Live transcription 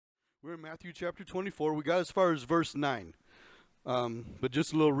We're in Matthew chapter 24. We got as far as verse 9. But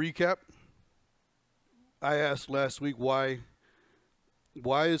just a little recap. I asked last week why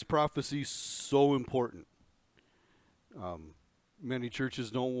is prophecy so important? Many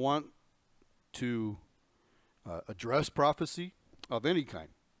churches don't want to address prophecy of any kind.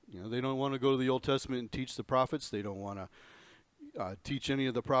 You know, they don't want to go to the Old Testament and teach the prophets. They don't want to teach any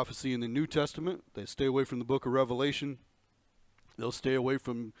of the prophecy in the New Testament. They stay away from the book of Revelation. They'll stay away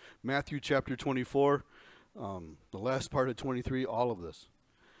from Matthew chapter 24, the last part of 23, all of this.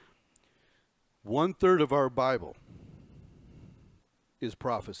 1/3 of our Bible is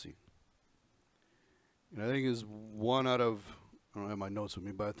prophecy. And I think it's one out of, I don't have my notes with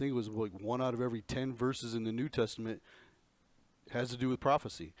me, but I think it was like 1 out of every 10 verses in the New Testament has to do with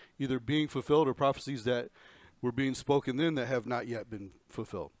prophecy, either being fulfilled or prophecies that were being spoken then that have not yet been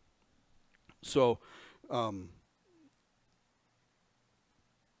fulfilled. So,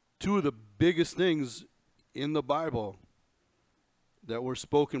 two of the biggest things in the Bible that were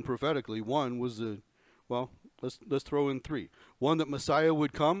spoken prophetically, one was let's throw in 3. One, that Messiah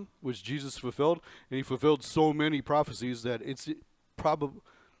would come, which Jesus fulfilled, and he fulfilled so many prophecies that it's probably,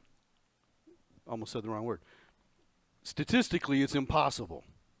 almost said the wrong word. Statistically, it's impossible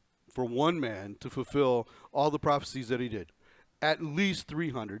for one man to fulfill all the prophecies that he did. At least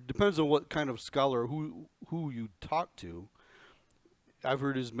 300. Depends on what kind of scholar, who you talk to. I've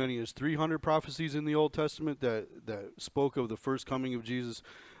heard as many as 300 prophecies in the Old Testament that spoke of the first coming of Jesus,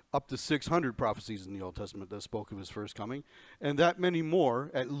 up to 600 prophecies in the Old Testament that spoke of his first coming, and that many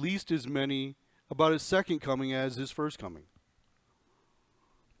more, at least as many about his second coming as his first coming.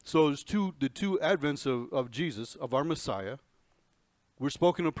 So there's the two advents of Jesus, of our Messiah, were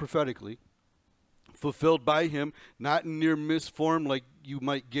spoken of prophetically, fulfilled by him, not in near misform like you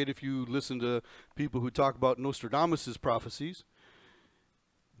might get if you listen to people who talk about Nostradamus' prophecies,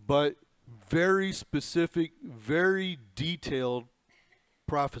 but very specific, very detailed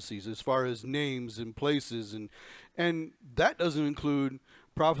prophecies as far as names and places, and that doesn't include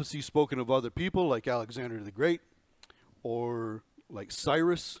prophecies spoken of other people like Alexander the Great or like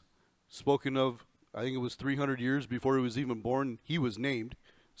Cyrus, spoken of, I think it was 300 years before he was even born, he was named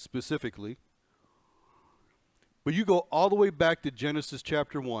specifically. But you go all the way back to Genesis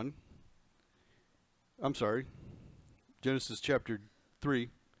chapter 1. I'm sorry, Genesis chapter 3.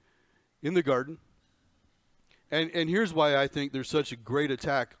 In the garden. And here's why I think there's such a great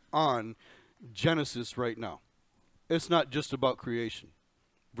attack on Genesis right now. It's not just about creation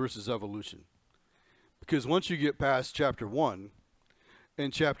versus evolution. Because once you get past chapter 1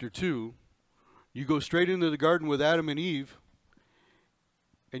 and chapter 2, you go straight into the garden with Adam and Eve,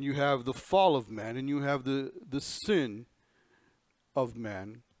 and you have the fall of man, and you have the sin of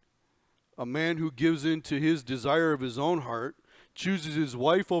man. A man who gives in to his desire of his own heart, chooses his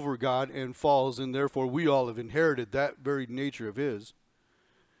wife over God and falls, and therefore we all have inherited that very nature of his.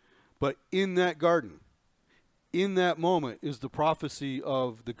 But in that garden, in that moment, is the prophecy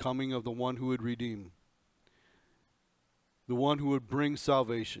of the coming of the one who would redeem, the one who would bring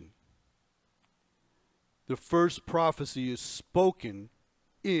salvation. The first prophecy is spoken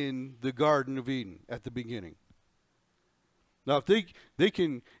in the Garden of Eden at the beginning. Now, if they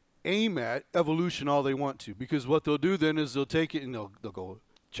can aim at evolution all they want to, because what they'll do then is they'll take it and they'll go,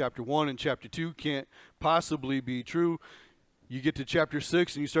 chapter 1 and chapter 2 can't possibly be true. You get to chapter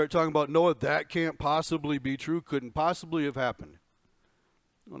 6 and you start talking about Noah, that can't possibly be true, couldn't possibly have happened.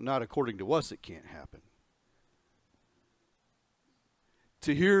 Well, not according to us, it can't happen.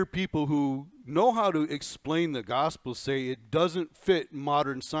 To hear people who know how to explain the gospel say it doesn't fit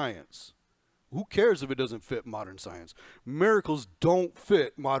modern science. Who cares if it doesn't fit modern science? Miracles don't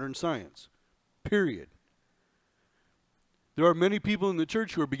fit modern science, period. There are many people in the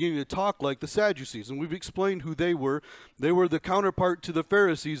church who are beginning to talk like the Sadducees, and we've explained who they were. They were the counterpart to the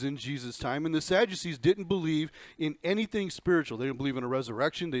Pharisees in Jesus' time, and the Sadducees didn't believe in anything spiritual. They didn't believe in a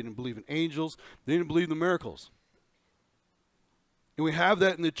resurrection. They didn't believe in angels. They didn't believe in miracles. And we have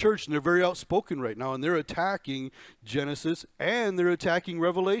that in the church, and they're very outspoken right now, and they're attacking Genesis, and they're attacking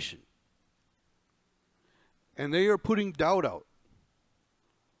Revelation. And they are putting doubt out.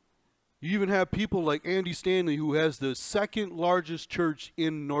 You even have people like Andy Stanley, who has the second largest church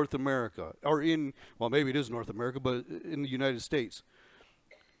in North America, or maybe it is North America, but in the United States,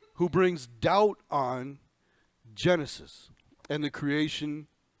 who brings doubt on Genesis and the creation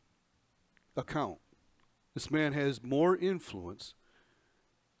account. This man has more influence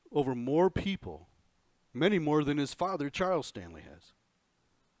over more people, many more than his father, Charles Stanley, has.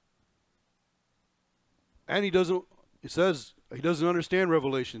 And he says he doesn't understand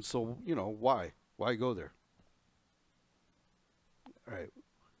Revelation, so, why? Why go there? All right.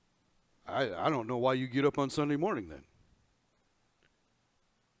 I don't know why you get up on Sunday morning then.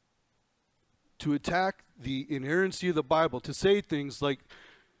 To attack the inerrancy of the Bible, to say things like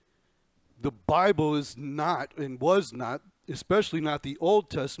the Bible is not and was not, especially not the Old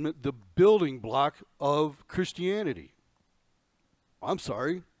Testament, the building block of Christianity. I'm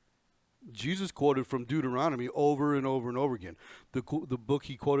sorry. Jesus quoted from Deuteronomy over and over and over again. The book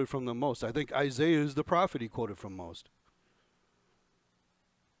he quoted from the most. I think Isaiah is the prophet he quoted from most.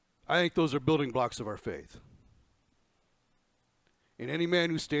 I think those are building blocks of our faith. And any man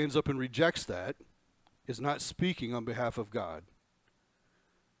who stands up and rejects that is not speaking on behalf of God.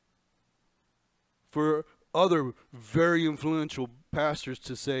 For other very influential pastors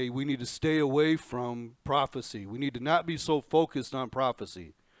to say we need to stay away from prophecy, we need to not be so focused on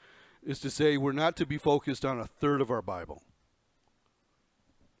prophecy, is to say we're not to be focused on a third of our Bible.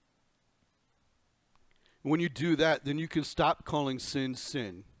 When you do that, then you can stop calling sin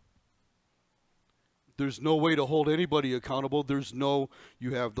sin. There's no way to hold anybody accountable.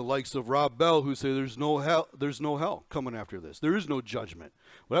 You have the likes of Rob Bell who say there's no hell coming after this. There is no judgment.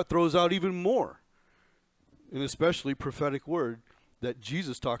 Well, that throws out even more, and especially prophetic word that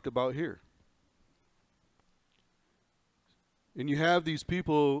Jesus talked about here. And you have these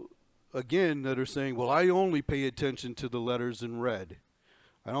people, again, that are saying, well, I only pay attention to the letters in red.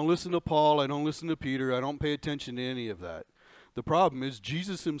 I don't listen to Paul. I don't listen to Peter. I don't pay attention to any of that. The problem is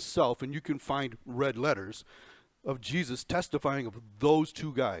Jesus himself, and you can find red letters of Jesus testifying of those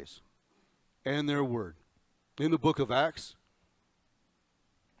two guys and their word in the book of Acts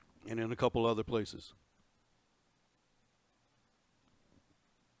and in a couple other places.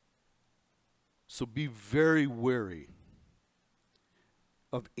 So be very wary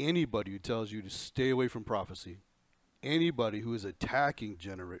of anybody who tells you to stay away from prophecy, anybody who is attacking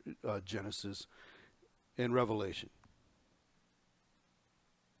Genesis and Revelation.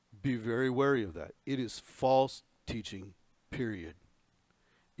 Be very wary of that. It is false teaching, period.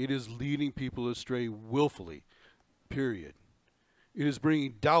 It is leading people astray willfully, period. It is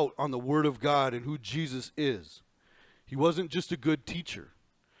bringing doubt on the Word of God and who Jesus is. He wasn't just a good teacher.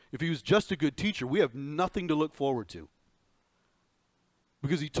 If he was just a good teacher, we have nothing to look forward to.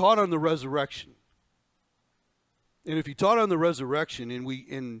 Because he taught on the resurrection. And if he taught on the resurrection and we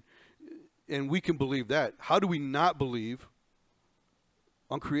can believe that, how do we not believe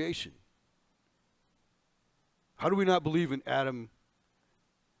on creation? How do we not believe in Adam?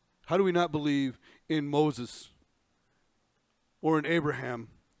 How do we not believe in Moses or in Abraham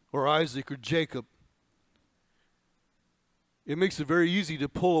or Isaac or Jacob? It makes it very easy to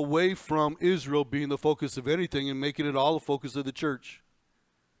pull away from Israel being the focus of anything and making it all the focus of the church.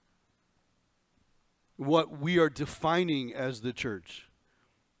 What we are defining as the church.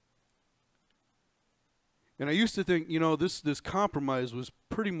 And I used to think, this compromise was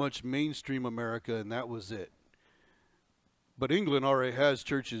pretty much mainstream America, and that was it. But England already has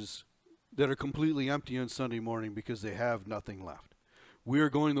churches that are completely empty on Sunday morning because they have nothing left. We are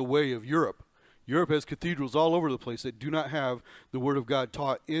going the way of Europe. Europe has cathedrals all over the place that do not have the Word of God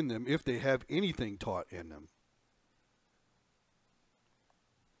taught in them, if they have anything taught in them.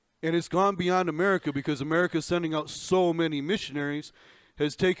 And it's gone beyond America because America, sending out so many missionaries,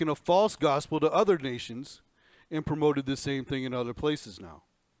 has taken a false gospel to other nations and promoted the same thing in other places now.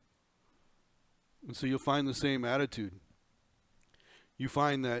 And so you'll find the same attitude. You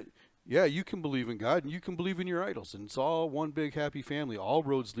find that, yeah, you can believe in God and you can believe in your idols, and it's all one big happy family. All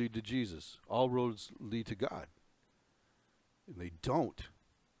roads lead to Jesus. All roads lead to God. And they don't.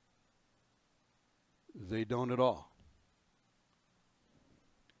 They don't at all.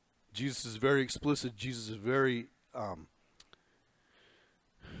 Jesus is very explicit. Jesus is very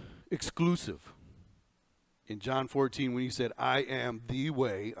exclusive. In John 14, when he said, I am the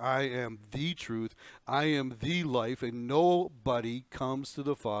way, I am the truth, I am the life, and nobody comes to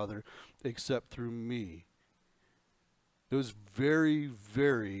the Father except through me. It was very,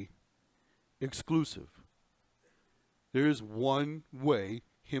 very exclusive. There is one way,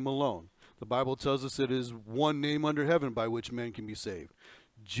 him alone. The Bible tells us it is one name under heaven by which men can be saved.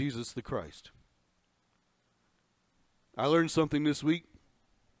 Jesus the Christ. I learned something this week,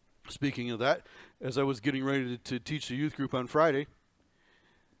 speaking of that, as I was getting ready to teach the youth group on Friday,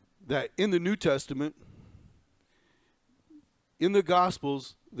 that in the New Testament, in the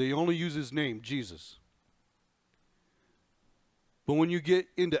Gospels, they only use his name, Jesus. But when you get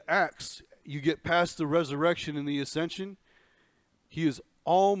into Acts, you get past the resurrection and the ascension, he is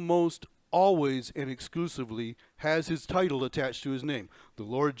almost always and exclusively has his title attached to his name. The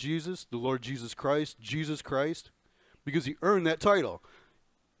Lord Jesus Christ, Jesus Christ, because he earned that title.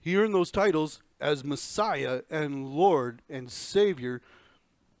 He earned those titles as Messiah and Lord and Savior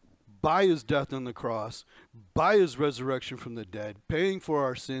by his death on the cross, by his resurrection from the dead, paying for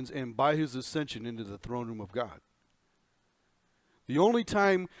our sins, and by his ascension into the throne room of God. The only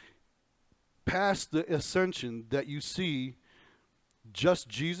time past the ascension that you see just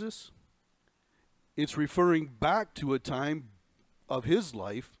Jesus, it's referring back to a time of his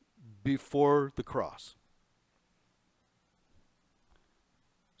life before the cross.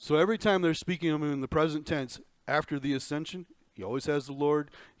 So every time they're speaking of him in the present tense after the ascension, he always has the Lord,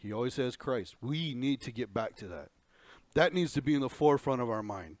 he always has Christ. We need to get back to that. That needs to be in the forefront of our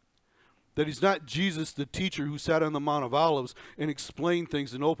mind. That he's not Jesus, the teacher who sat on the Mount of Olives and explained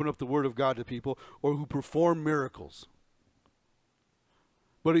things and opened up the Word of God to people, or who performed miracles.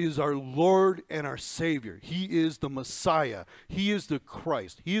 But he is our Lord and our Savior. He is the Messiah. He is the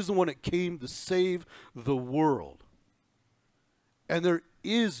Christ. He is the one that came to save the world. And there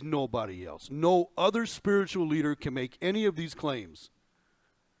is nobody else. No other spiritual leader can make any of these claims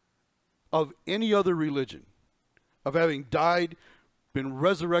of any other religion, of having died, been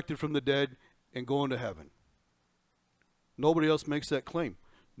resurrected from the dead, and going to heaven. Nobody else makes that claim.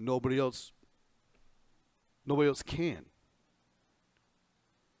 Nobody else can.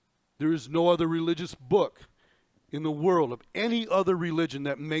 There is no other religious book in the world of any other religion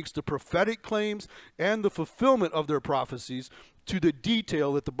that makes the prophetic claims and the fulfillment of their prophecies to the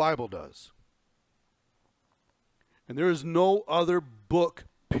detail that the Bible does. And there is no other book,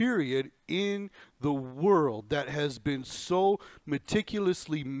 period, in the world that has been so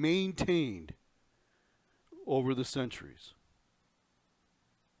meticulously maintained over the centuries.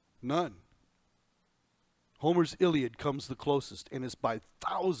 None. Homer's Iliad comes the closest, and it's by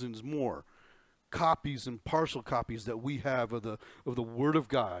thousands more copies and partial copies that we have of the Word of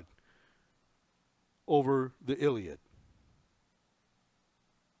God over the Iliad.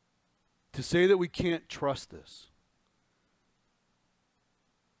 To say that we can't trust this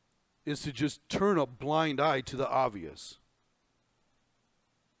is to just turn a blind eye to the obvious.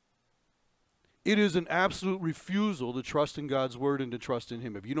 It is an absolute refusal to trust in God's Word and to trust in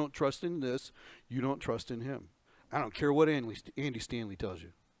Him. If you don't trust in this, you don't trust in Him. I don't care what Andy Stanley tells you.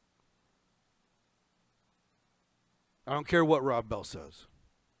 I don't care what Rob Bell says.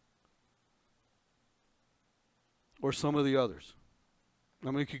 Or some of the others. I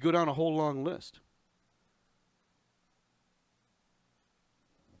mean, you could go down a whole long list.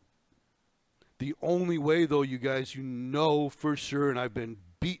 The only way, though, you guys, you know for sure, and I've been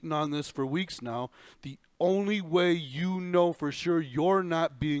beaten on this for weeks now, the only way you know for sure you're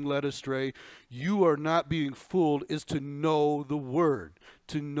not being led astray, you are not being fooled, is to know the Word,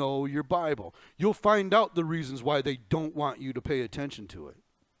 to know your Bible. You'll find out the reasons why they don't want you to pay attention to it.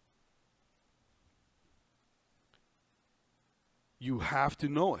 You have to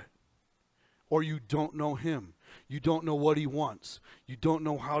know it, or you don't know Him. You don't know what He wants. You don't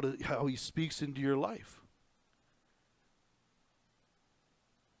know how He speaks into your life.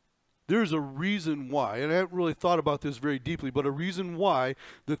 There's a reason why, and I haven't really thought about this very deeply, but a reason why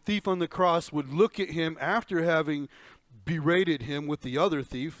the thief on the cross would look at Him after having berated Him with the other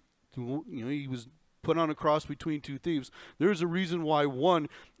thief. You know, he was put on a cross between two thieves. There's a reason why one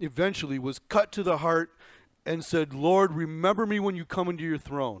eventually was cut to the heart and said, Lord, remember me when you come into your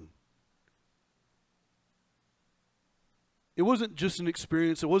throne. It wasn't just an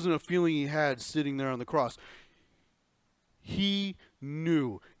experience. It wasn't a feeling he had sitting there on the cross. He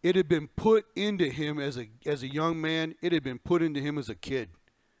knew. It had been put into him as a young man. It had been put into him as a kid.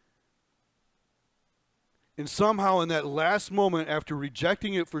 And somehow in that last moment, after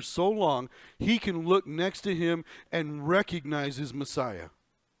rejecting it for so long, he can look next to him and recognize his Messiah.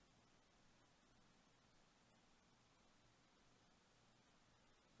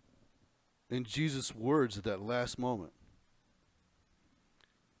 And Jesus' words at that last moment.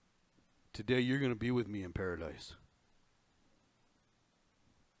 Today you're going to be with me in paradise.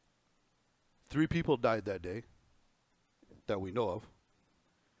 3 people died that day that we know of.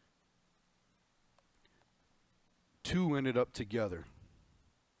 2 ended up together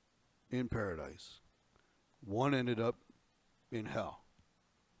in paradise. 1 ended up in hell,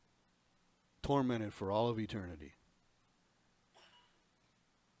 tormented for all of eternity.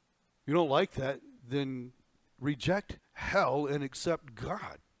 If you don't like that, then reject hell and accept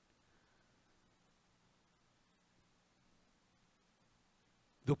God.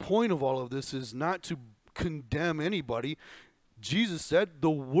 The point of all of this is not to condemn anybody. Jesus said the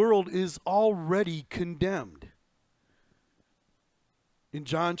world is already condemned. In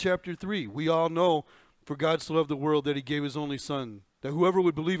John chapter 3, we all know, for God so loved the world that He gave His only Son, that whoever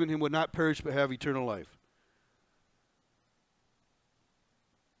would believe in Him would not perish but have eternal life.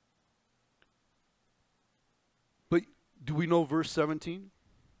 But do we know verse 17?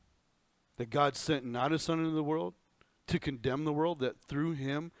 That God sent not his son into the world to condemn the world, that through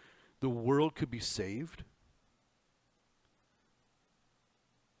him the world could be saved.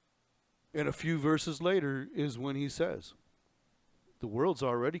 And a few verses later is when he says, the world's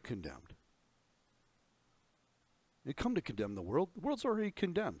already condemned. They come to condemn the world. The world's already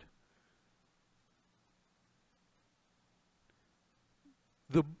condemned.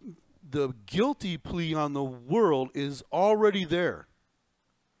 The guilty plea on the world is already there.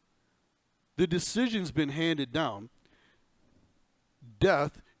 The decision's been handed down.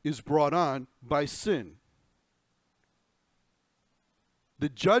 Death is brought on by sin. The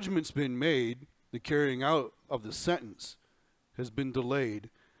judgment's been made. The carrying out of the sentence has been delayed.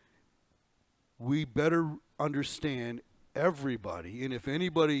 We better understand everybody, and if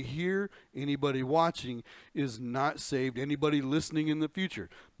anybody here, anybody watching is not saved, anybody listening in the future,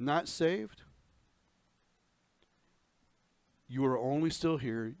 not saved, you are only still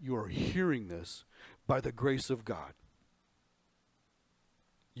here, you are hearing this by the grace of God.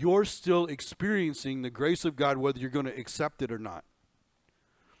 You're still experiencing the grace of God whether you're going to accept it or not.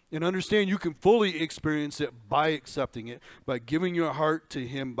 And understand you can fully experience it by accepting it, by giving your heart to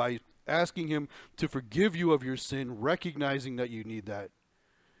him, by asking him to forgive you of your sin, recognizing that you need that.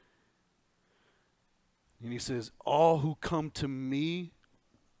 And he says, all who come to me,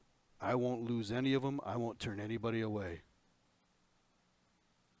 I won't lose any of them. I won't turn anybody away.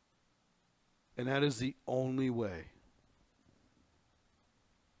 And that is the only way.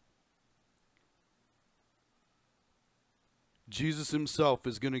 Jesus himself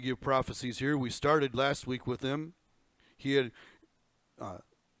is going to give prophecies here. We started last week with him. He had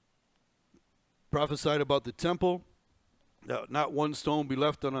prophesied about the temple, that not one stone be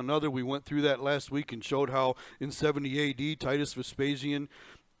left on another. We went through that last week and showed how in 70 A.D. Titus Vespasian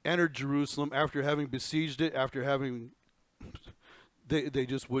entered Jerusalem after having besieged it, after having, they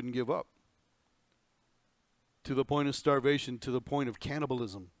just wouldn't give up. To the point of starvation, to the point of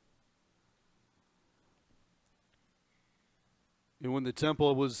cannibalism. And when the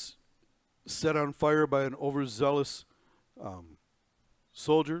temple was set on fire by an overzealous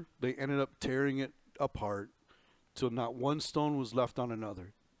soldier, they ended up tearing it apart till not one stone was left on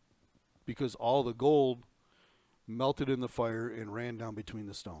another, because all the gold melted in the fire and ran down between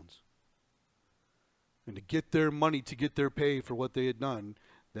the stones. And to get their money, to get their pay for what they had done,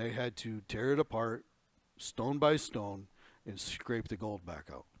 they had to tear it apart stone by stone and scrape the gold back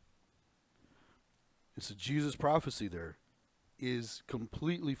out. It's a Jesus prophecy there is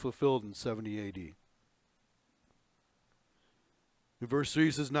completely fulfilled in 70 A.D. In verse 3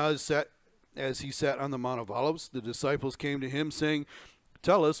 it says, now as he sat on the Mount of Olives, the disciples came to him saying,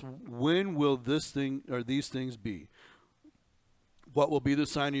 tell us, when will this thing or these things be? What will be the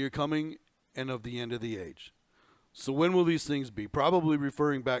sign of your coming and of the end of the age? So when will these things be? Probably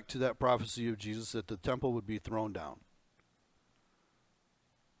referring back to that prophecy of Jesus that the temple would be thrown down.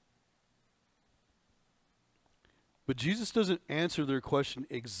 But Jesus doesn't answer their questions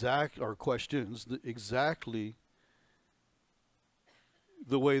exactly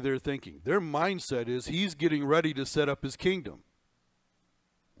the way they're thinking. Their mindset is he's getting ready to set up his kingdom.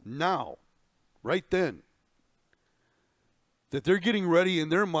 Now, right then. That they're getting ready in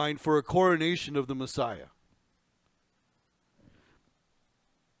their mind for a coronation of the Messiah.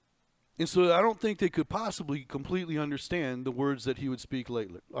 And so I don't think they could possibly completely understand the words that he would speak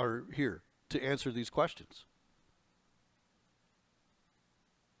lately, or here, to answer these questions.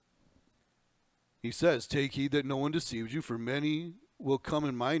 He says, take heed that no one deceives you, for many will come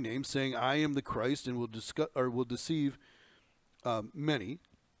in my name, saying, I am the Christ, and will deceive many.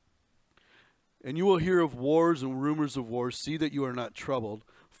 And you will hear of wars and rumors of wars. See that you are not troubled,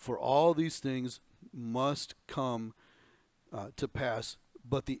 for all these things must come to pass,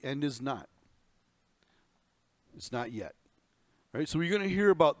 but the end is not. It's not yet. Right? So we're going to hear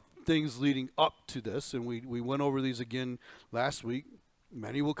about things leading up to this, and we went over these again last week.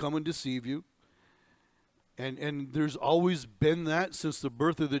 Many will come and deceive you. And there's always been that since the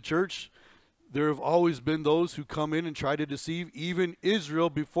birth of the church. There have always been those who come in and try to deceive. Even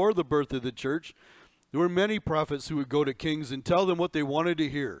Israel, before the birth of the church, there were many prophets who would go to kings and tell them what they wanted to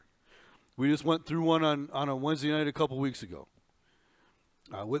hear. We just went through one on a Wednesday night a couple weeks ago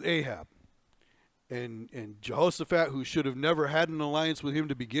with Ahab. And Jehoshaphat, who should have never had an alliance with him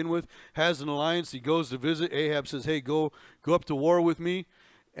to begin with, has an alliance. He goes to visit. Ahab says, hey, go up to war with me.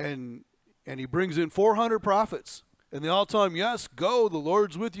 And he brings in 400 prophets. And they all tell him, yes, go, the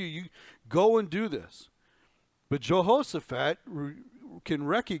Lord's with you. You go and do this. But Jehoshaphat can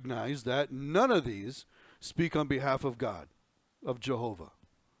recognize that none of these speak on behalf of God, of Jehovah.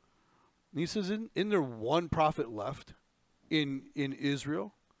 And he says, isn't there one prophet left in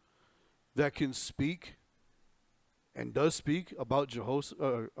Israel? that can speak and does speak about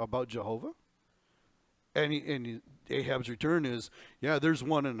Jehovah. And Ahab's return is, yeah, there's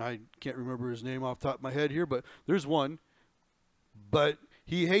one, and I can't remember his name off the top of my head here, but there's one, but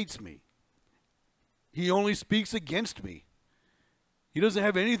he hates me. He only speaks against me. He doesn't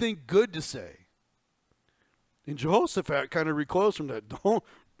have anything good to say. And Jehoshaphat kind of recoils from that.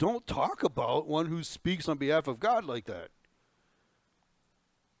 Don't talk about one who speaks on behalf of God like that.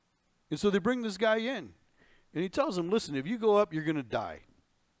 And so they bring this guy in. And he tells him, listen, if you go up, you're going to die.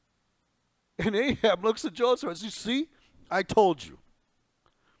 And Ahab looks at Jehoshaphat and says, see, I told you.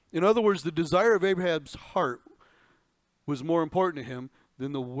 In other words, the desire of Ahab's heart was more important to him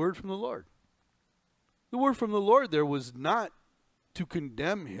than the word from the Lord. The word from the Lord there was not to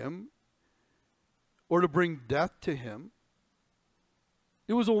condemn him or to bring death to him.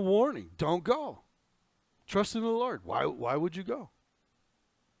 It was a warning. Don't go. Trust in the Lord. Why would you go?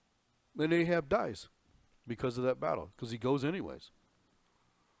 Then Ahab dies because of that battle, because he goes anyways.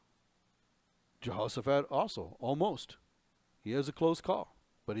 Jehoshaphat also, almost. He has a close call,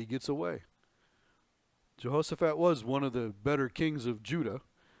 but he gets away. Jehoshaphat was one of the better kings of Judah.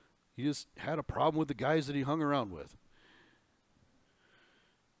 He just had a problem with the guys that he hung around with.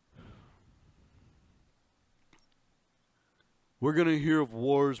 We're going to hear of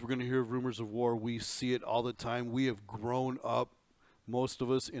wars. We're going to hear of rumors of war. We see it all the time. We have grown up, most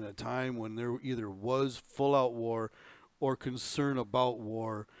of us, in a time when there either was full-out war or concern about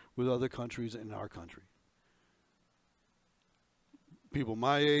war with other countries in our country. People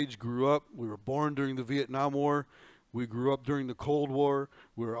my age grew up. We were born during the Vietnam War. We grew up during the Cold War.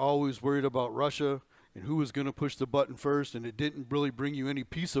 We were always worried about Russia and who was going to push the button first, and it didn't really bring you any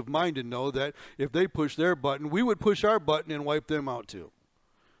peace of mind to know that if they pushed their button, we would push our button and wipe them out too.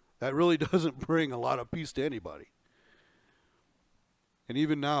 That really doesn't bring a lot of peace to anybody. And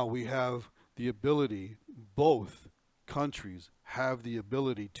even now we have the ability, both countries have the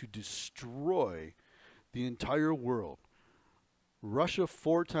ability to destroy the entire world. Russia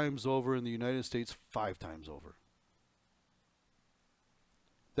 4 times over and the United States 5 times over.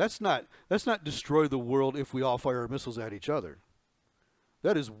 That's not destroy the world if we all fire missiles at each other.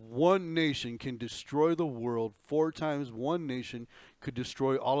 That is, one nation can destroy the world 4 times. One nation could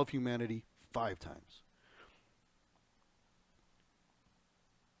destroy all of humanity 5 times.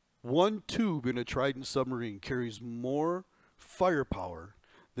 One tube in a Trident submarine carries more firepower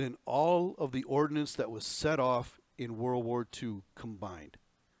than all of the ordnance that was set off in World War II combined.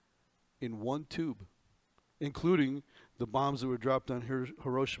 In one tube, including the bombs that were dropped on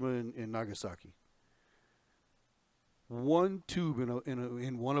Hiroshima and Nagasaki. One tube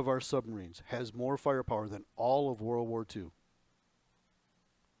in one of our submarines has more firepower than all of World War II.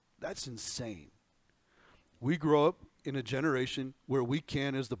 That's insane. We grow up in a generation where we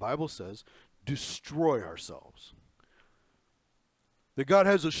can, as the Bible says, destroy ourselves. That God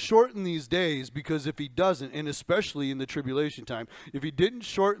has us shorten these days, because if he doesn't, and especially in the tribulation time, if he didn't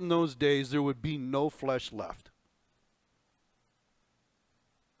shorten those days, there would be no flesh left.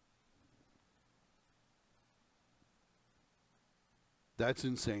 That's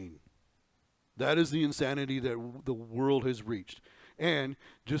insane. That is the insanity that the world has reached. And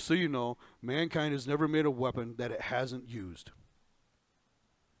just so you know, mankind has never made a weapon that it hasn't used.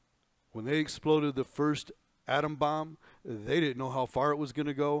 When they exploded the first atom bomb, they didn't know how far it was going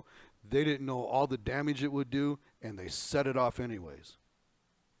to go. They didn't know all the damage it would do, and they set it off anyways.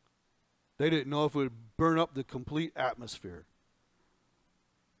 They didn't know if it would burn up the complete atmosphere,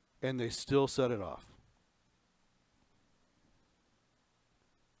 and they still set it off.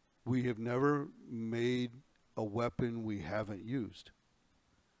 We have never made a weapon we haven't used.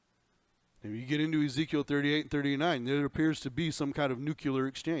 If you get into Ezekiel 38 and 39, there appears to be some kind of nuclear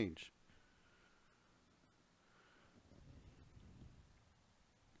exchange.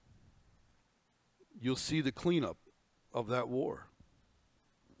 You'll see the cleanup of that war.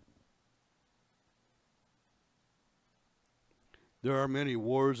 There are many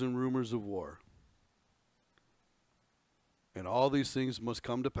wars and rumors of war. And all these things must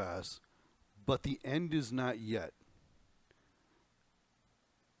come to pass, but the end is not yet.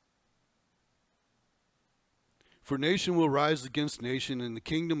 For nation will rise against nation, and the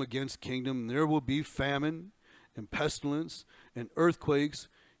kingdom against kingdom, and there will be famine and pestilence and earthquakes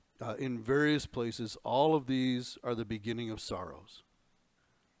in various places. All of these are the beginning of sorrows.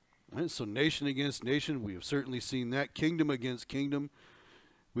 Right? So nation against nation, we have certainly seen that. Kingdom against kingdom,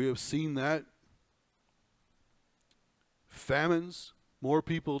 we have seen that. Famines, more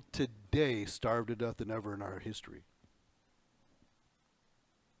people today starve to death than ever in our history.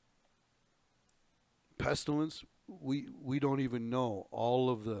 Pestilence, we don't even know all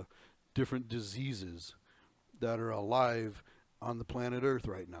of the different diseases that are alive on the planet Earth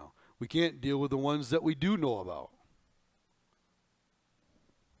right now. We can't deal with the ones that we do know about.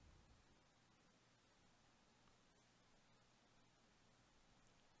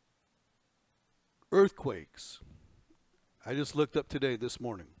 Earthquakes. I just looked up today, this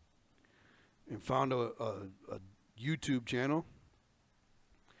morning, and found a YouTube channel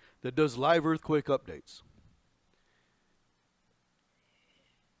that does live earthquake updates.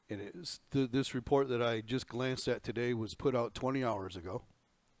 And this report that I just glanced at today was put out 20 hours ago.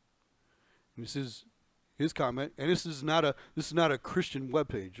 And this is his comment, and this is not a Christian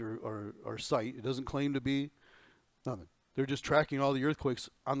webpage or site. It doesn't claim to be nothing. They're just tracking all the earthquakes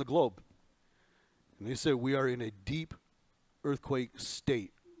on the globe. And they said we are in a deep earthquake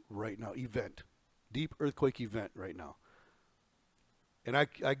state right now, deep earthquake event right now. And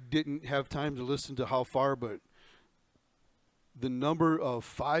I didn't have time to listen to how far, but the number of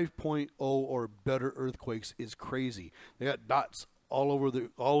 5.0 or better earthquakes is crazy. They got dots all over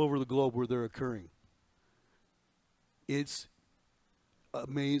the globe where they're occurring. It's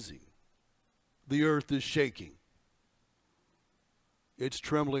amazing. The earth is shaking. It's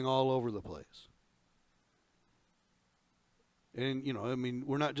trembling all over the place. And, you know, I mean,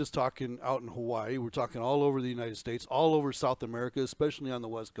 we're not just talking out in Hawaii. We're talking all over the United States, all over South America, especially on the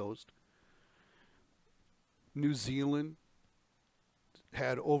West Coast. New Zealand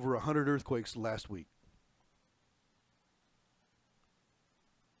had over 100 earthquakes last week.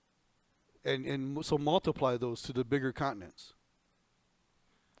 And so multiply those to the bigger continents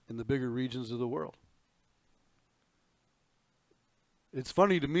and the bigger regions of the world. It's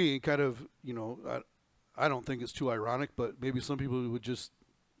funny to me, kind of, you know, I don't think it's too ironic, but maybe some people would just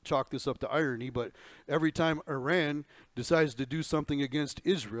chalk this up to irony, but every time Iran decides to do something against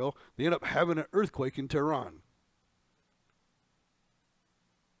Israel, they end up having an earthquake in Tehran.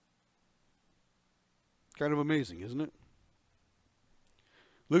 Kind of amazing, isn't it?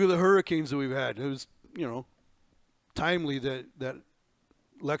 Look at the hurricanes that we've had. It was, you know, timely that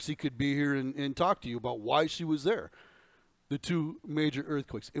Lexi could be here and talk to you about why she was there. The two major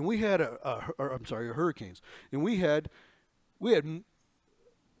earthquakes, and we had hurricanes, and we had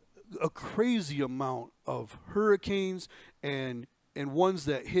a crazy amount of hurricanes and ones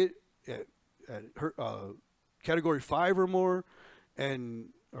that hit at Category 5 or more,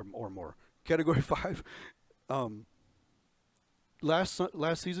 or more Category 5 last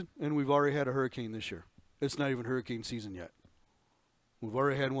season, and we've already had a hurricane this year. It's not even hurricane season yet. We've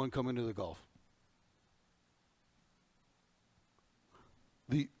already had one come into the Gulf.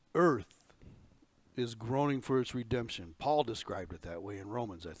 The earth is groaning for its redemption. Paul described it that way in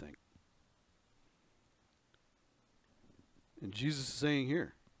Romans, I think. And Jesus is saying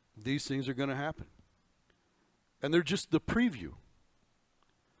here, these things are going to happen. And they're just the preview.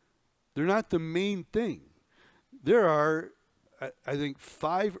 They're not the main thing. There are, I think,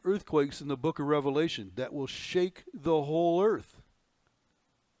 5 earthquakes in the book of Revelation that will shake the whole earth.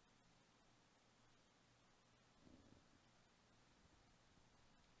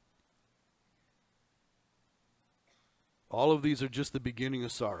 All of these are just the beginning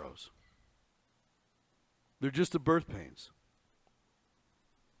of sorrows. They're just the birth pains.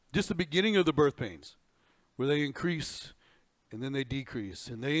 Just the beginning of the birth pains, where they increase and then they decrease,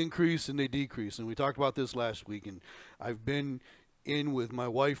 and they increase and they decrease. And we talked about this last week, and I've been in with my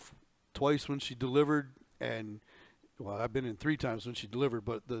wife twice when she delivered, and well, I've been in 3 times when she delivered,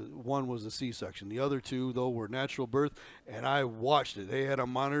 but the one was a C-section. The other 2, though, were natural birth, and I watched it. They had a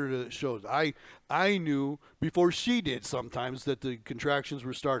monitor that showed. I knew before she did sometimes that the contractions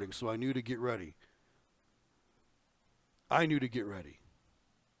were starting, so I knew to get ready. I knew to get ready.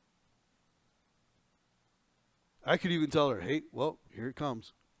 I could even tell her, hey, well, here it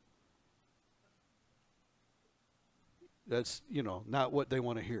comes. That's, you know, not what they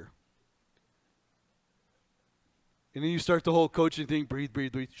want to hear. And then you start the whole coaching thing, breathe,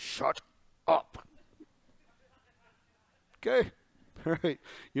 breathe, breathe. Shut up. Okay. All right.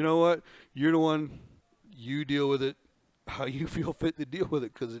 You know what? You're the one. You deal with it how you feel fit to deal with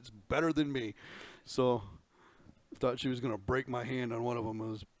it, because it's better than me. So I thought she was going to break my hand on one of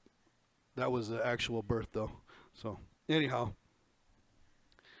them. That was the actual birth, though. So anyhow,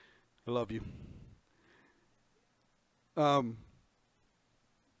 I love you. But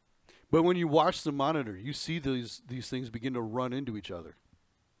when you watch the monitor, you see these things begin to run into each other.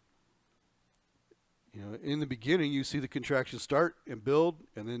 You know, in the beginning, you see the contractions start and build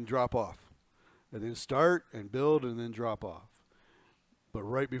and then drop off. And then start and build and then drop off. But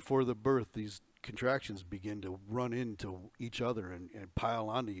right before the birth, these contractions begin to run into each other and pile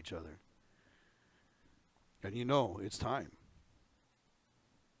onto each other. And you know, it's time.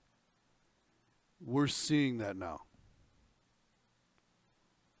 We're seeing that now.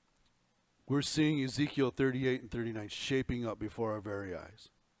 We're seeing Ezekiel 38 and 39 shaping up before our very eyes.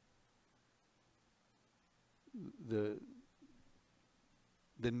 The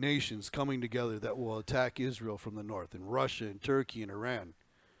nations coming together that will attack Israel from the north, and Russia and Turkey and Iran.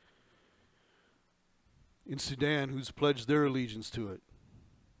 In Sudan, who's pledged their allegiance to it,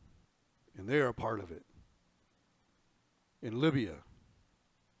 and they are a part of it. In Libya,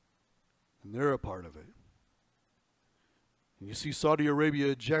 and they're a part of it. And you see Saudi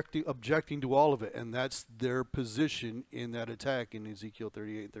Arabia objecting to all of it, and that's their position in that attack in Ezekiel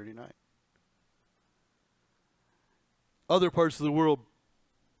 38 and 39. Other parts of the world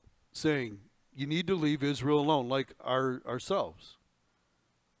saying, you need to leave Israel alone, like ourselves,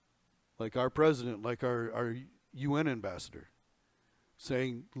 like our president, like our UN ambassador,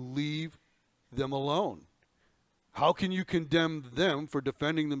 saying, leave them alone. How can you condemn them for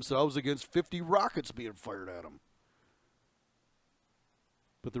defending themselves against 50 rockets being fired at them?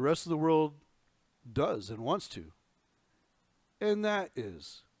 But the rest of the world does and wants to. And that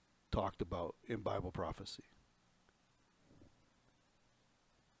is talked about in Bible prophecy.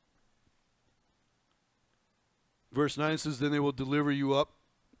 Verse 9 says, then they will deliver you up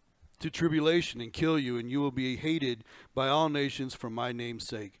to tribulation and kill you, and you will be hated by all nations for my name's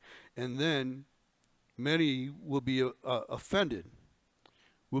sake. And then many will be offended,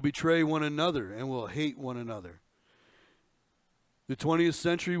 will betray one another, and will hate one another. The 20th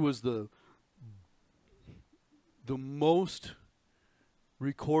century was the most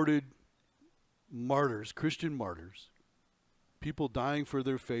recorded martyrs, Christian martyrs, people dying for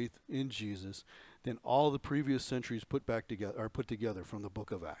their faith in Jesus, than all the previous centuries put together from the book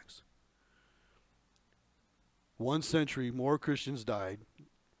of Acts. 1 century more Christians died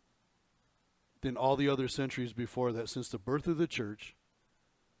than all the other centuries before that since the birth of the church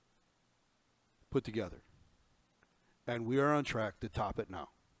put together. And we are on track to top it now.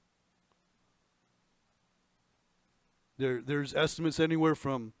 There's estimates anywhere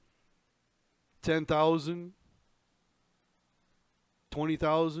from 10,000,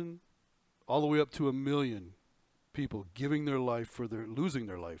 20,000, all the way up to 1 million people giving their life losing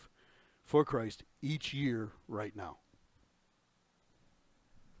their life for Christ each year right now.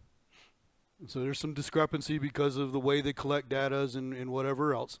 And so there's some discrepancy because of the way they collect data and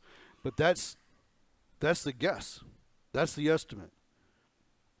whatever else. But that's the guess. That's the estimate.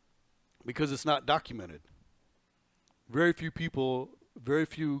 Because it's not documented. Very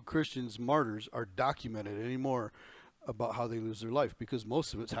few Christians, martyrs, are documented anymore about how they lose their life, because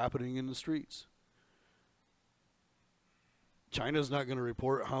most of it's happening in the streets. China's not going to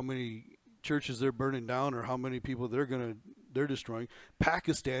report how many churches they're burning down or how many people they're destroying.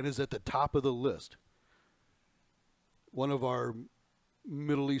 Pakistan is at the top of the list. One of our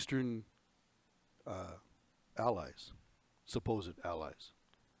Middle Eastern allies, supposed allies.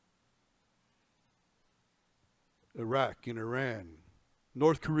 Iraq and Iran,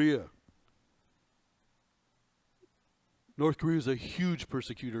 North Korea. North Korea is a huge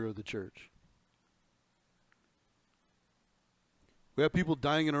persecutor of the church. We have people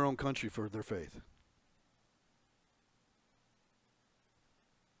dying in our own country for their faith.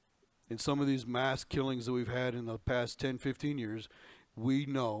 In some of these mass killings that we've had in the past 10, 15 years, we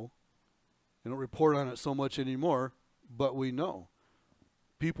know, they don't report on it so much anymore, but we know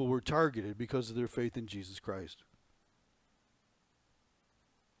people were targeted because of their faith in Jesus Christ.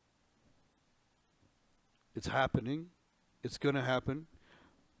 It's happening. It's going to happen.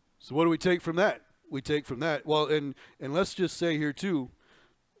 So what do we take from that? We take from that. Well, and let's just say here too,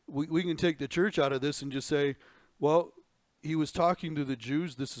 we can take the church out of this and just say, well, he was talking to the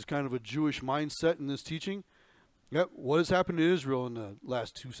Jews. This is kind of a Jewish mindset in this teaching. Yep. What has happened to Israel in the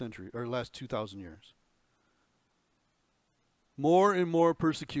last 2,000 years? More and more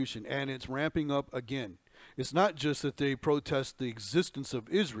persecution, and it's ramping up again. It's not just that they protest the existence of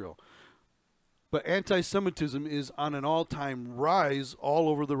Israel, but anti-Semitism is on an all-time rise all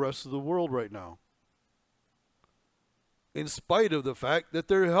over the rest of the world right now. In spite of the fact that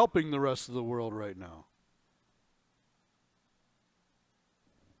they're helping the rest of the world right now.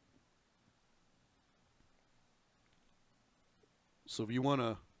 So if you want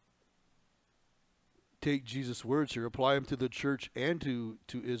to take Jesus' words here, apply them to the church and to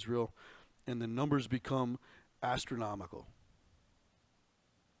Israel, and the numbers become astronomical.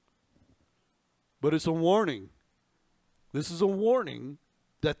 But it's a warning. This is a warning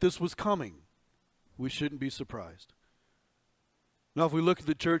that this was coming. We shouldn't be surprised. Now, if we look at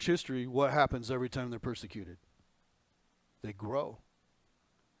the church history, what happens every time they're persecuted? They grow.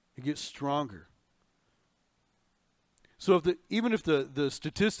 It gets stronger. So even if the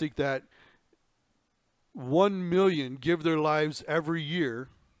statistic that 1 million give their lives every year.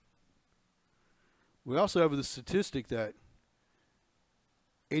 We also have the statistic that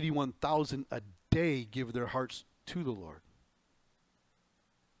 81,000 a day give their hearts to the Lord.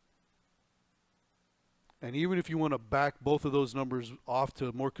 And even if you want to back both of those numbers off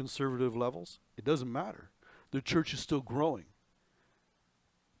to more conservative levels, it doesn't matter. The church is still growing.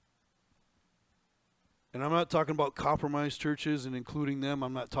 And I'm not talking about compromised churches and including them.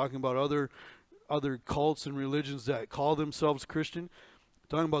 I'm not talking about other cults and religions that call themselves Christian. I'm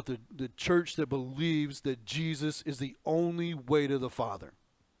talking about the church that believes that Jesus is the only way to the Father,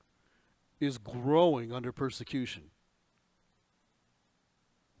 is growing under persecution.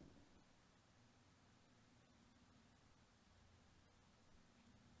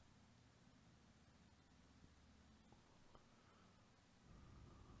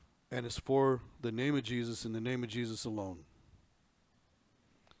 And it's for the name of Jesus and the name of Jesus alone.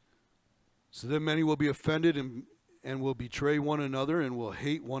 So then many will be offended and will betray one another and will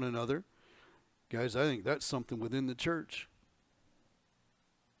hate one another. Guys, I think that's something within the church.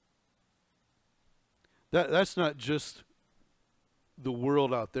 That's not just the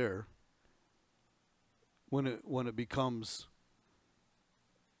world out there when it becomes,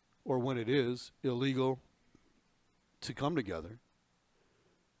 or when it is, illegal to come together,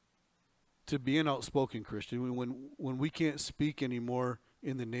 to be an outspoken Christian, when we can't speak anymore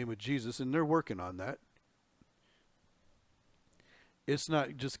in the name of Jesus, and they're working on that. It's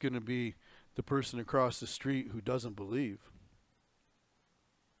not just going to be the person across the street who doesn't believe.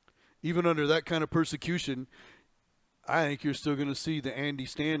 Even under that kind of persecution, I think you're still going to see the Andy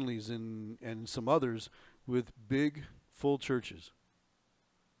Stanleys and some others with big, full churches.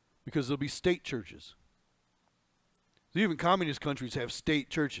 Because there'll be state churches. Even communist countries have state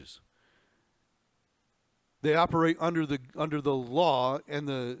churches. They operate under the law and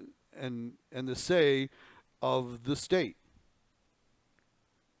the say of the state.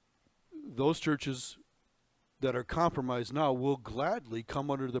 Those churches that are compromised now will gladly come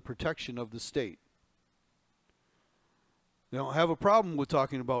under the protection of the state. They don't have a problem with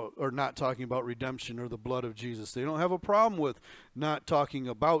talking about or not talking about redemption or the blood of Jesus. They don't have a problem with not talking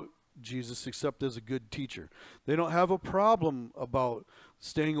about Jesus except as a good teacher. They don't have a problem about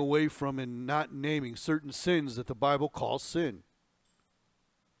staying away from and not naming certain sins that the Bible calls sin.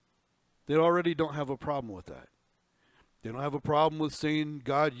 They already don't have a problem with that. They don't have a problem with saying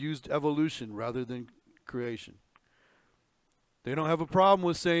God used evolution rather than creation. They don't have a problem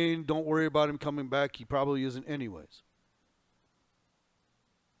with saying don't worry about him coming back. He probably isn't anyways.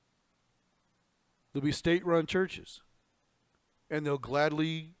 There'll be state-run churches, and they'll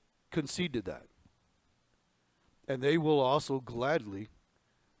gladly concede to that. And they will also gladly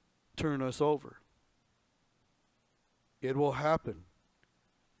turn us over. It will happen.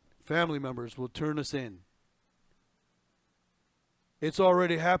 Family members will turn us in. It's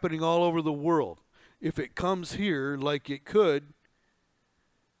already happening all over the world. If it comes here like it could,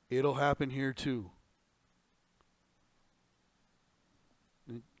 it'll happen here too.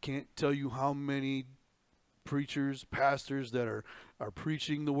 I can't tell you how many preachers, pastors that are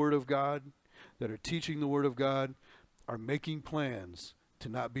preaching the Word of God, that are teaching the Word of God, are making plans to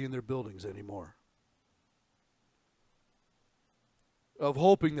not be in their buildings anymore. Of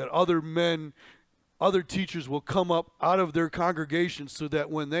hoping that other teachers will come up out of their congregations so that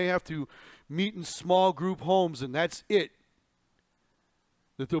when they have to meet in small group homes and that's it,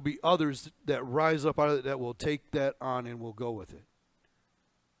 that there'll be others that rise up out of it that will take that on and will go with it.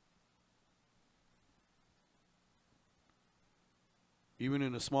 Even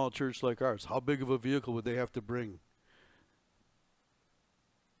in a small church like ours, how big of a vehicle would they have to bring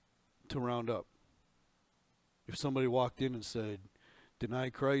to round up? If somebody walked in and said,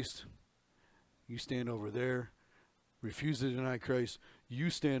 deny Christ, you stand over there. Refuse to deny Christ, you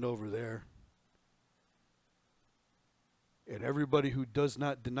stand over there. And everybody who does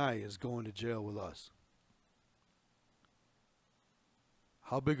not deny is going to jail with us.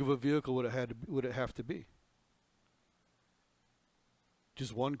 How big of a vehicle would it have to be?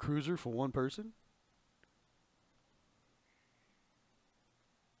 Just one cruiser for one person?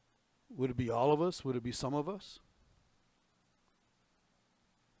 Would it be all of us? Would it be some of us?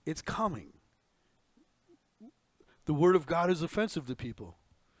 It's coming. The Word of God is offensive to people.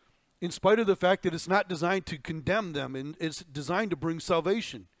 In spite of the fact that it's not designed to condemn them, and it's designed to bring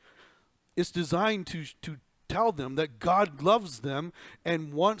salvation. It's designed to tell them that God loves them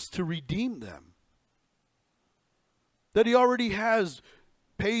and wants to redeem them. That He already has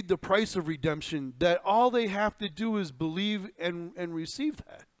paid the price of redemption, that all they have to do is believe and receive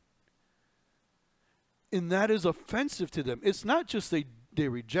that. And that is offensive to them. It's not just they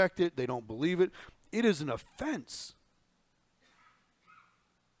reject it, they don't believe it. It is an offense.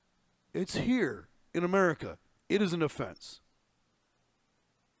 It's here in America. It is an offense.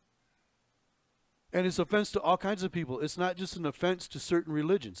 And it's offense to all kinds of people. It's not just an offense to certain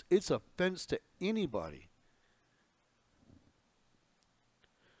religions. It's offense to anybody.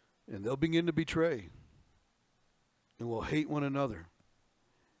 And they'll begin to betray. And will hate one another.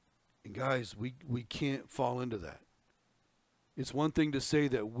 And guys, we can't fall into that. It's one thing to say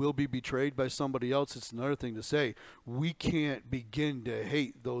that we'll be betrayed by somebody else. It's another thing to say we can't begin to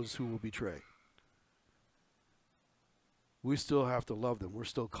hate those who will betray. We still have to love them. We're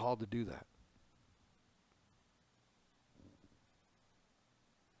still called to do that.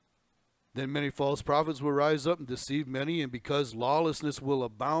 Then many false prophets will rise up and deceive many, and because lawlessness will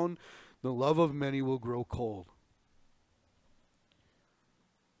abound, the love of many will grow cold.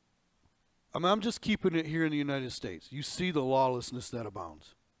 I'm just keeping it here in the United States. You see the lawlessness that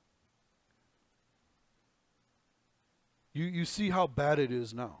abounds. You see how bad it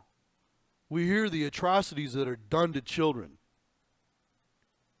is now. We hear the atrocities that are done to children.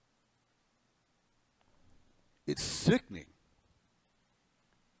 It's sickening.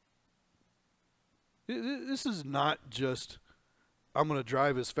 This is not just, I'm going to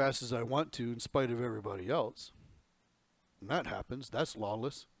drive as fast as I want to in spite of everybody else. When that happens, that's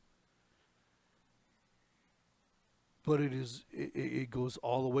lawless. But it goes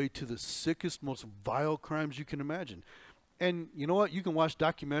all the way to the sickest, most vile crimes you can imagine. And you know what? You can watch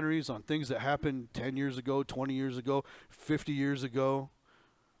documentaries on things that happened 10 years ago, 20 years ago, 50 years ago.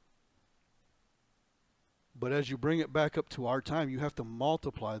 But as you bring it back up to our time, you have to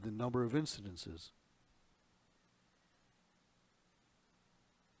multiply the number of incidences.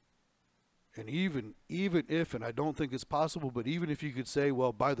 And even if, and I don't think it's possible, but even if you could say,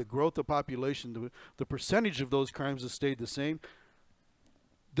 well, by the growth of population, the percentage of those crimes has stayed the same,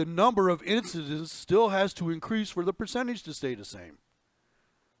 the number of incidents still has to increase for the percentage to stay the same.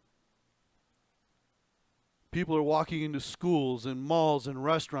 People are walking into schools and malls and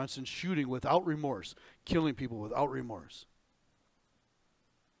restaurants and shooting without remorse, killing people without remorse.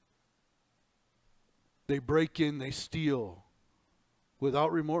 They break in, they steal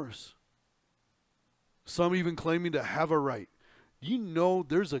without remorse. Some even claiming to have a right. You know,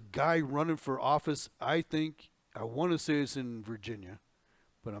 there's a guy running for office, I want to say it's in Virginia,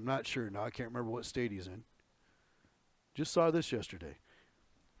 but I'm not sure now. I can't remember what state he's in. Just saw this yesterday.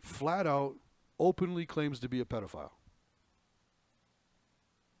 Flat out, openly claims to be a pedophile.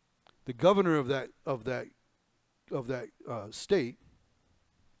 The governor of that state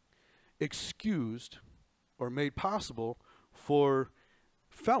excused or made possible for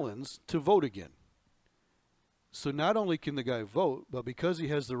felons to vote again. So not only can the guy vote, but because he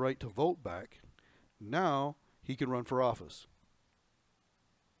has the right to vote back, now he can run for office.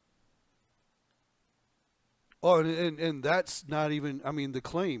 Oh, and that's not even, the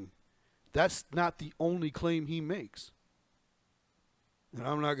claim. That's not the only claim he makes. And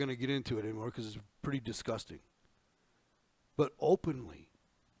I'm not going to get into it anymore because it's pretty disgusting. But openly.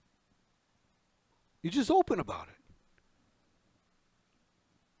 He's just open about it.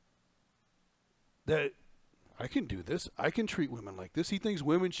 That I can do this. I can treat women like this. He thinks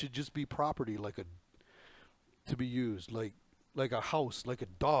women should just be property, to be used, like a house, like a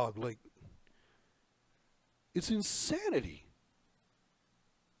dog, it's insanity.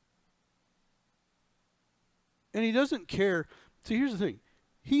 And he doesn't care. See, here's the thing.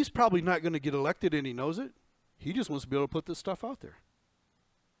 He's probably not going to get elected, and he knows it. He just wants to be able to put this stuff out there.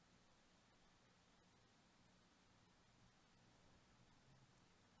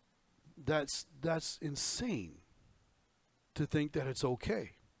 That's insane to think that it's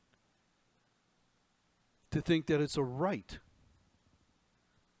okay. To think that it's a right.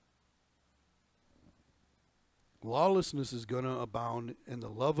 Lawlessness is going to abound, and the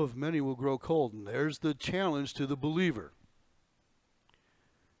love of many will grow cold. And there's the challenge to the believer.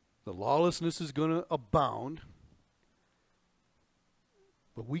 The lawlessness is going to abound,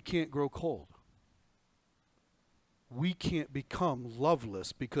 but we can't grow cold. We can't become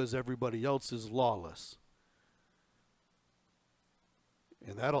loveless because everybody else is lawless.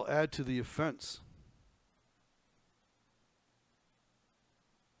 And that'll add to the offense.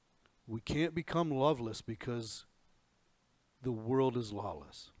 We can't become loveless because the world is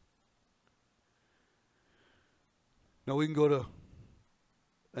lawless. Now we can go to,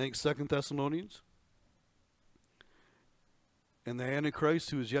 2 Thessalonians. And the Antichrist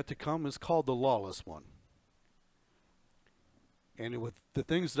who is yet to come is called the lawless one. And with the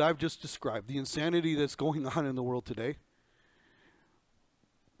things that I've just described, the insanity that's going on in the world today,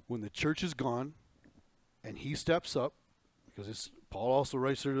 when the church is gone and he steps up, because it's Paul also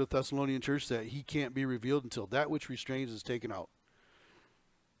writes to the Thessalonian church that he can't be revealed until that which restrains is taken out.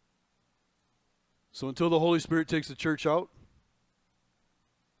 So until the Holy Spirit takes the church out,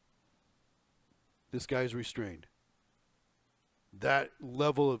 this guy is restrained. That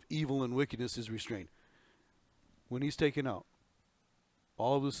level of evil and wickedness is restrained. When he's taken out,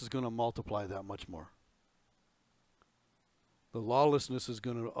 all of this is going to multiply that much more. The lawlessness is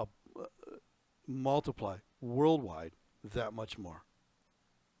going to multiply worldwide that much more.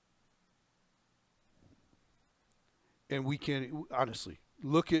 And we can, honestly,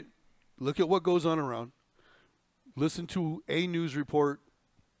 look at what goes on around. Listen to a news report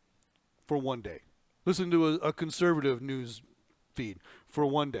for one day. Listen to a conservative news feed for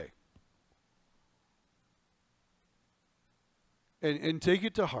one day. And take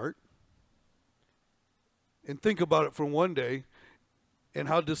it to heart. And think about it for one day and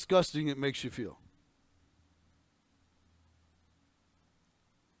how disgusting it makes you feel.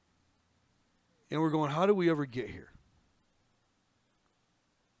 And we're going, how do we ever get here?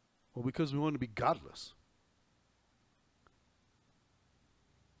 Well, because we want to be godless.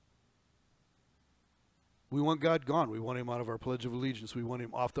 We want God gone. We want him out of our Pledge of Allegiance. We want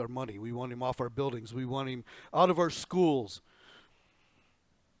him off our money. We want him off our buildings. We want him out of our schools.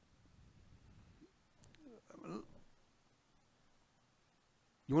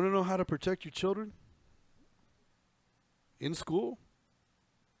 You want to know how to protect your children in school?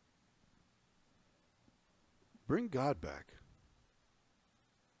 Bring God back.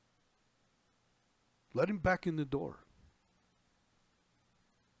 Let him back in the door.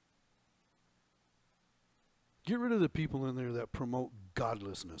 Get rid of the people in there that promote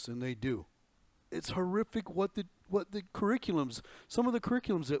godlessness, and they do. It's horrific what the curriculums, some of the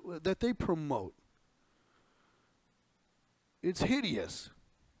curriculums that they promote. It's hideous.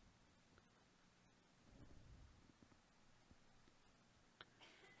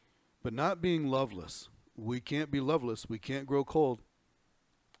 But not being loveless. We can't be loveless. We can't grow cold.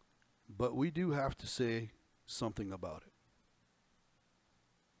 But we do have to say something about it.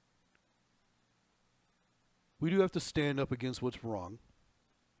 We do have to stand up against what's wrong.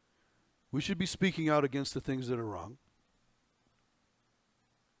 We should be speaking out against the things that are wrong.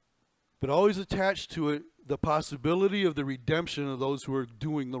 But always attached to it the possibility of the redemption of those who are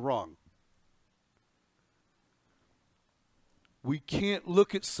doing the wrong. We can't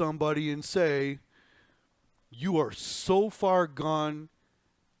look at somebody and say, you are so far gone,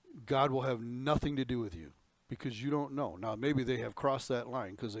 God will have nothing to do with you, because you don't know. Now, maybe they have crossed that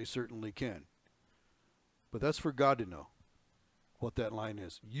line, because they certainly can. But that's for God to know what that line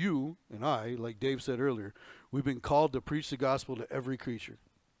is. You and I, like Dave said earlier, we've been called to preach the gospel to every creature.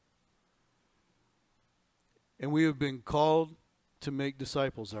 And we have been called to make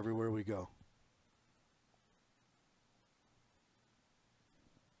disciples everywhere we go.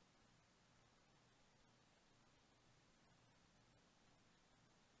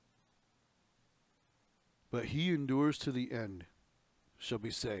 But he who endures to the end shall be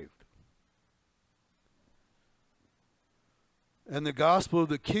saved. And the gospel of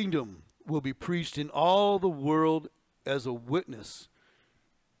the kingdom will be preached in all the world as a witness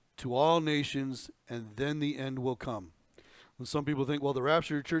to all nations, and then the end will come. And some people think, well, the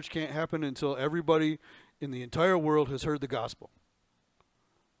rapture of the church can't happen until everybody in the entire world has heard the gospel.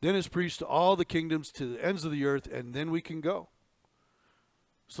 Then it's preached to all the kingdoms, to the ends of the earth, and then we can go.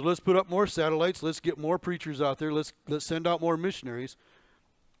 So let's put up more satellites. Let's get more preachers out there. Let's send out more missionaries.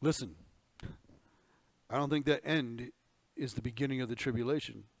 Listen, I don't think that end is the beginning of the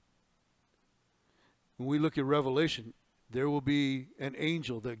tribulation. When we look at Revelation, there will be an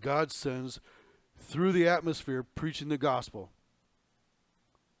angel that God sends through the atmosphere preaching the gospel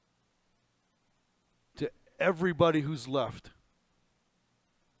to everybody who's left.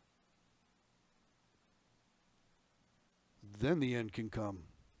 Then the end can come.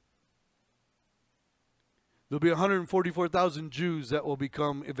 There'll be 144,000 Jews that will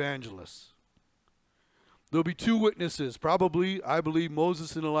become evangelists. There'll be two witnesses, probably, I believe,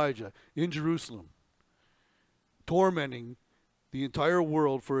 Moses and Elijah, in Jerusalem, tormenting the entire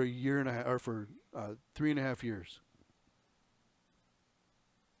world for a year and a half, or for 3.5 years.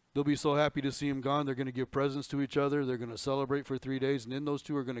 They'll be so happy to see him gone, they're going to give presents to each other, they're going to celebrate for 3 days, and then those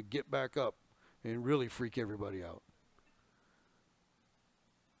two are going to get back up and really freak everybody out.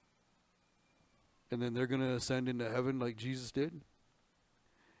 And then they're going to ascend into heaven like Jesus did.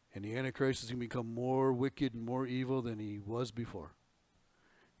 And the Antichrist is going to become more wicked and more evil than he was before.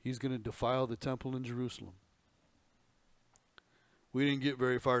 He's going to defile the temple in Jerusalem. We didn't get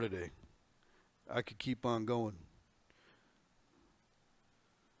very far today. I could keep on going.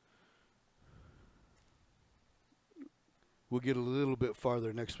 We'll get a little bit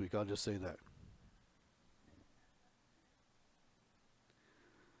farther next week. I'll just say that.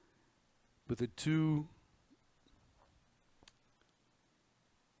 But the two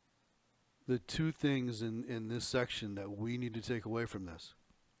things in this section that we need to take away from this,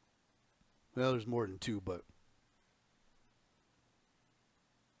 well, there's more than two, but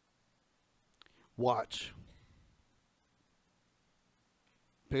watch.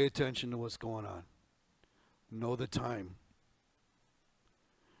 Pay attention to what's going on. Know the time.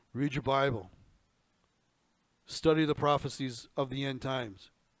 Read your Bible. Study the prophecies of the end times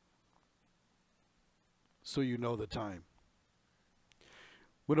so you know the time.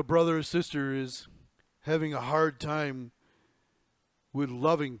 When a brother or sister is having a hard time with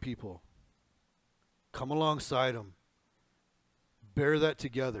loving people, come alongside them. Bear that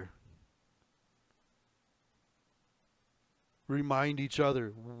together. Remind each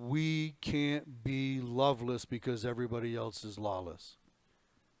other, we can't be loveless because everybody else is lawless.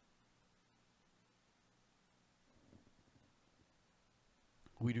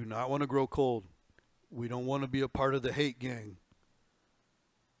 We do not want to grow cold. We don't want to be a part of the hate gang.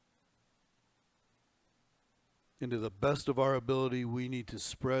 And to the best of our ability, we need to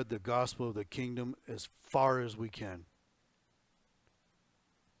spread the gospel of the kingdom as far as we can.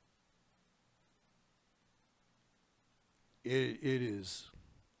 It is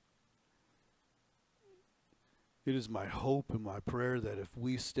my hope and my prayer that if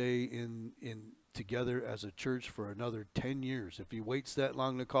we stay in together as a church for another 10 years, if he waits that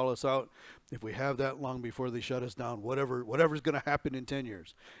long to call us out, if we have that long before they shut us down, whatever's going to happen in 10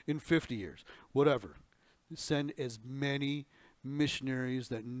 years, in 50 years, whatever, send as many missionaries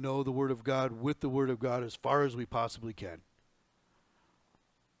that know the Word of God with the Word of God as far as we possibly can.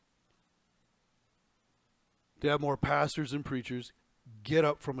 To have more pastors and preachers get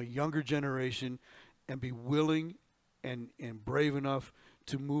up from a younger generation and be willing and brave enough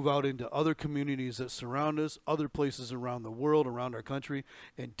to move out into other communities that surround us, other places around the world, around our country,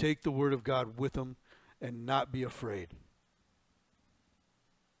 and take the Word of God with them and not be afraid.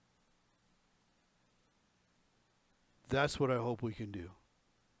 That's what I hope we can do.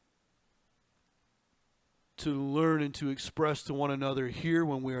 To learn and to express to one another here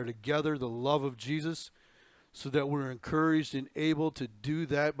when we are together the love of Jesus, so that we're encouraged and able to do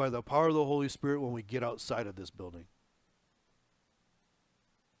that by the power of the Holy Spirit when we get outside of this building.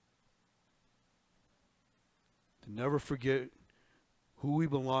 To never forget who we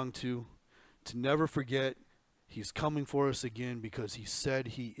belong to never forget he's coming for us again because he said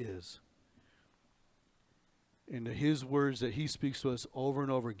he is. And to his words that he speaks to us over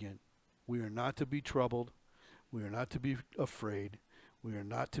and over again, we are not to be troubled, we are not to be afraid, we are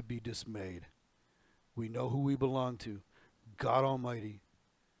not to be dismayed. We know who we belong to, God Almighty.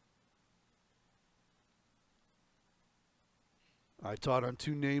 I taught on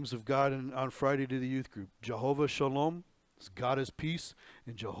two names of God on Friday to the youth group. Jehovah Shalom, God is peace,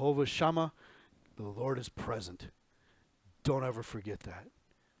 and Jehovah Shammah, the Lord is present. Don't ever forget that.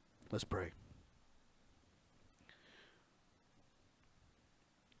 Let's pray.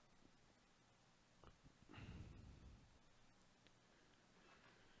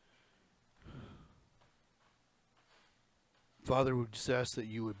 Father, we just ask that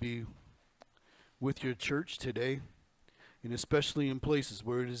you would be with your church today, and especially in places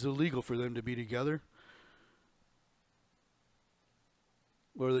where it is illegal for them to be together.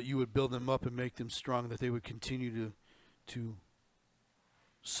 Lord, that you would build them up and make them strong, that they would continue to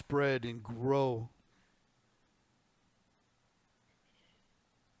spread and grow.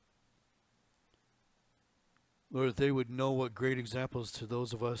 Lord, that they would know what great examples to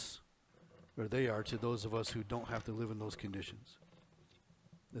those of us, or they are to those of us who don't have to live in those conditions.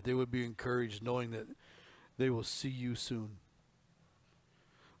 That they would be encouraged knowing that they will see you soon.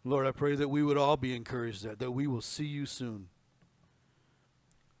 Lord, I pray that we would all be encouraged that we will see you soon.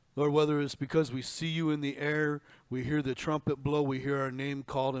 Lord, whether it's because we see you in the air, we hear the trumpet blow, we hear our name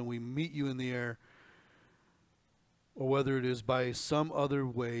called, and we meet you in the air, or whether it is by some other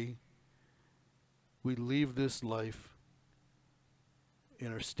way we leave this life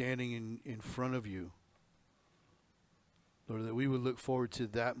and are standing in front of you. Lord, that we would look forward to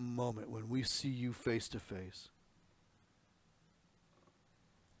that moment when we see you face to face.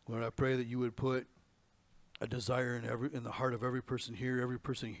 Lord, I pray that you would put a desire in the heart of every person here, every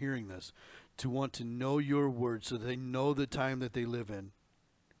person hearing this, to want to know your word so they know the time that they live in.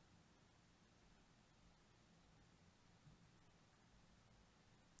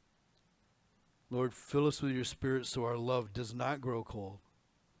 Lord, fill us with your Spirit so our love does not grow cold.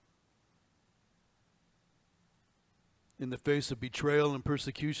 In the face of betrayal and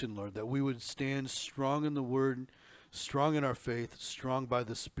persecution, Lord, that we would stand strong in the word strong in our faith, strong by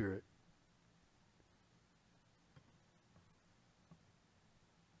the Spirit.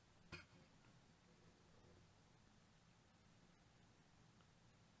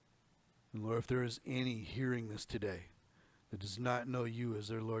 And Lord, if there is any hearing this today that does not know you as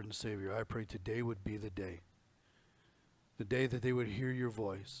their Lord and Savior, I pray today would be the day that they would hear your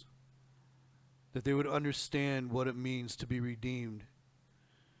voice, that they would understand what it means to be redeemed.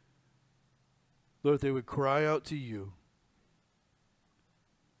 Lord, they would cry out to you,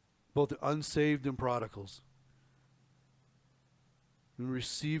 both the unsaved and prodigals, and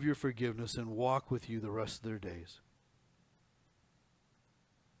receive your forgiveness and walk with you the rest of their days.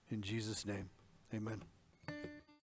 In Jesus' name, amen.